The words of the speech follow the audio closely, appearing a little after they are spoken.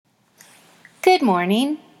Good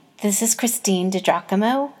morning. This is Christine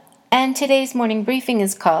DiGiacomo, and today's morning briefing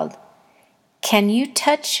is called, Can You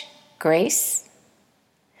Touch Grace?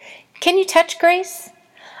 Can you touch grace?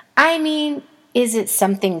 I mean, is it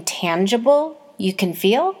something tangible you can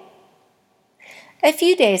feel? A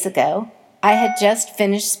few days ago, I had just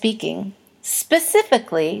finished speaking,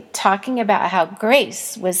 specifically talking about how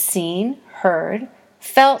grace was seen, heard,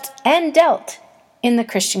 felt, and dealt in the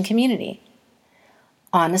Christian community.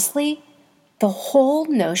 Honestly, the whole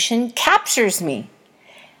notion captures me.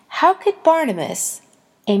 How could Barnabas,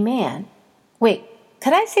 a man, could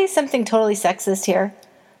I say something totally sexist here?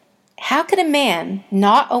 How could a man,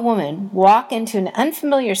 not a woman, walk into an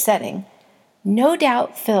unfamiliar setting, no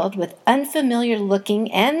doubt filled with unfamiliar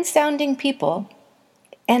looking and sounding people,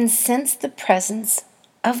 and sense the presence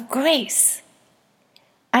of grace?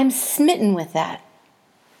 I'm smitten with that.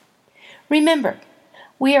 Remember,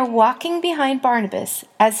 we are walking behind Barnabas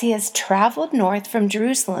as he has traveled north from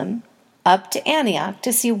Jerusalem up to Antioch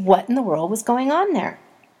to see what in the world was going on there.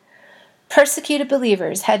 Persecuted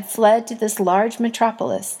believers had fled to this large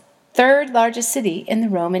metropolis, third largest city in the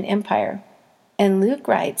Roman Empire. And Luke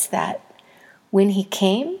writes that when he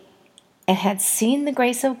came and had seen the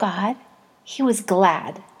grace of God, he was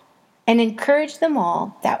glad and encouraged them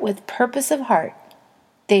all that with purpose of heart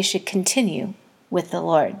they should continue with the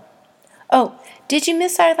Lord. Oh, did you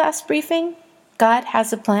miss our last briefing? God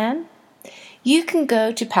has a plan? You can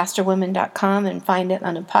go to pastorwomen.com and find it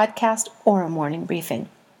on a podcast or a morning briefing.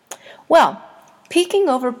 Well, peeking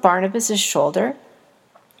over Barnabas' shoulder,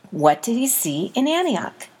 what did he see in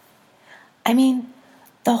Antioch? I mean,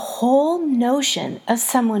 the whole notion of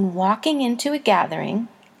someone walking into a gathering,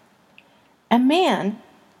 a man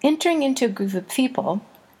entering into a group of people,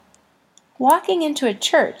 walking into a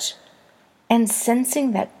church, and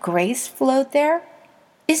sensing that grace flowed there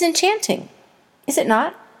is enchanting, is it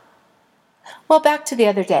not? Well, back to the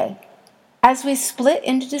other day. As we split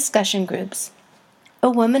into discussion groups, a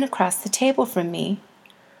woman across the table from me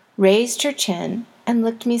raised her chin and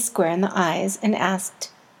looked me square in the eyes and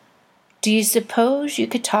asked, "Do you suppose you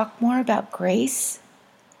could talk more about grace?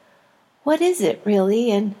 What is it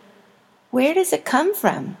really, and where does it come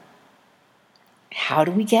from? How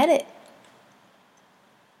do we get it?"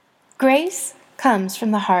 Grace comes from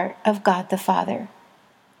the heart of God the Father.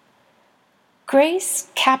 Grace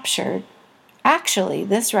captured, actually,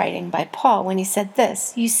 this writing by Paul when he said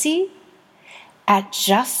this, "You see, at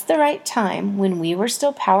just the right time when we were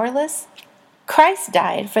still powerless, Christ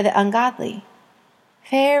died for the ungodly.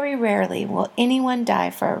 Very rarely will anyone die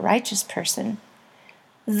for a righteous person,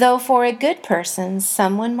 though for a good person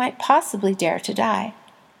someone might possibly dare to die.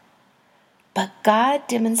 But God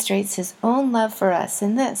demonstrates his own love for us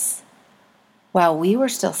in this. While we were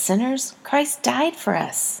still sinners, Christ died for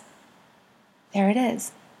us." There it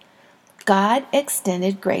is. God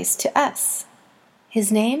extended grace to us.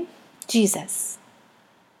 His name? Jesus.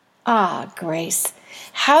 Grace.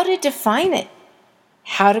 How to define it?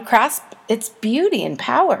 How to grasp its beauty and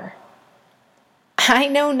power? I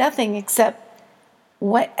know nothing except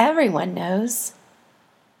what everyone knows.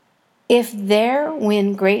 If there,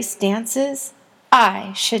 when grace dances,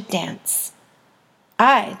 I should dance.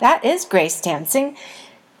 That is grace dancing.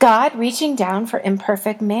 God reaching down for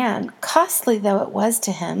imperfect man, costly though it was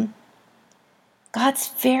to him. God's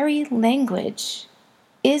very language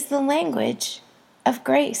is the language of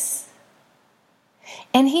grace.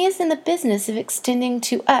 And he is in the business of extending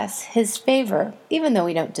to us his favor, even though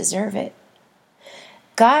we don't deserve it.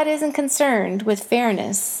 God isn't concerned with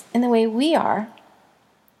fairness in the way we are.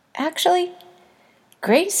 Actually,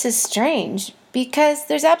 grace is strange because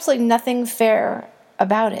there's absolutely nothing fair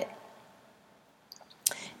about it.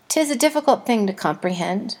 'Tis a difficult thing to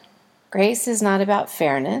comprehend. Grace is not about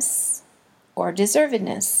fairness or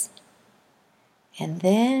deservedness. And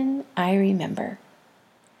then I remember,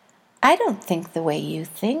 I don't think the way you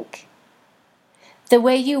think. The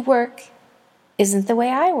way you work isn't the way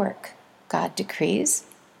I work, God decrees.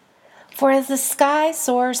 For as the sky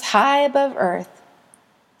soars high above earth,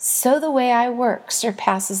 so the way I work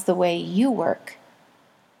surpasses the way you work.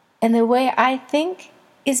 And the way I think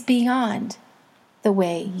is beyond the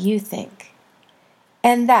way you think.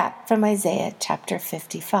 And that from Isaiah chapter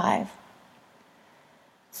 55.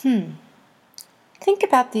 Think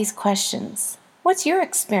about these questions. What's your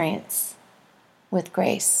experience with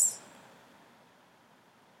grace?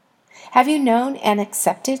 Have you known and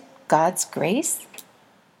accepted God's grace?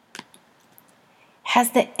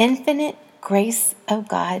 Has the infinite grace of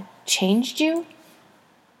God changed you?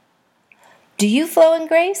 Do you flow in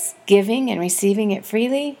grace, giving and receiving it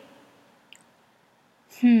freely?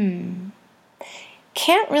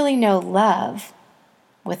 Can't really know love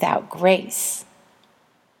without grace.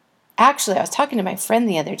 Actually, I was talking to my friend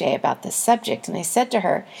the other day about this subject, and I said to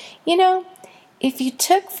her, if you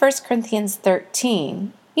took 1 Corinthians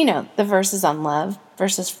 13, the verses on love,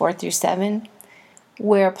 verses 4 through 7,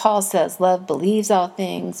 where Paul says love believes all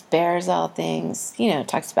things, bears all things,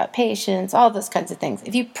 talks about patience, all those kinds of things.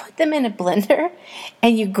 If you put them in a blender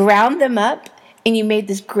and you ground them up and you made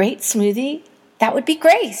this great smoothie, that would be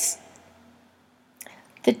grace.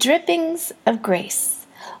 The drippings of grace,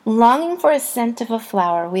 longing for a scent of a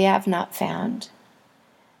flower we have not found,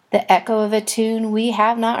 the echo of a tune we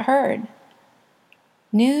have not heard,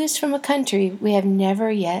 news from a country we have never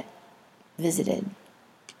yet visited.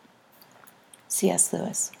 C.S.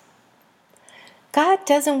 Lewis. God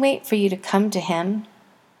doesn't wait for you to come to him.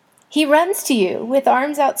 He runs to you with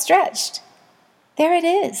arms outstretched. There it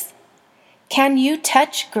is. Can you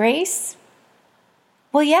touch grace?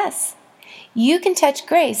 Well, yes. You can touch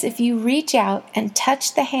grace if you reach out and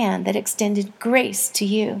touch the hand that extended grace to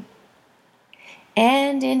you.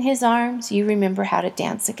 And in his arms, you remember how to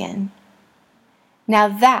dance again. Now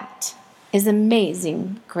that is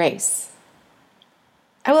amazing grace.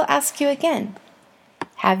 I will ask you again,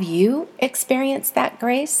 have you experienced that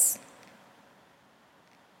grace?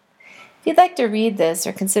 If you'd like to read this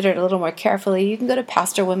or consider it a little more carefully, you can go to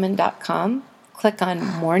pastorwoman.com, click on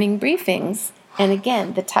Morning Briefings, and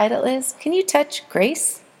again, the title is, Can You Touch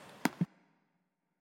Grace?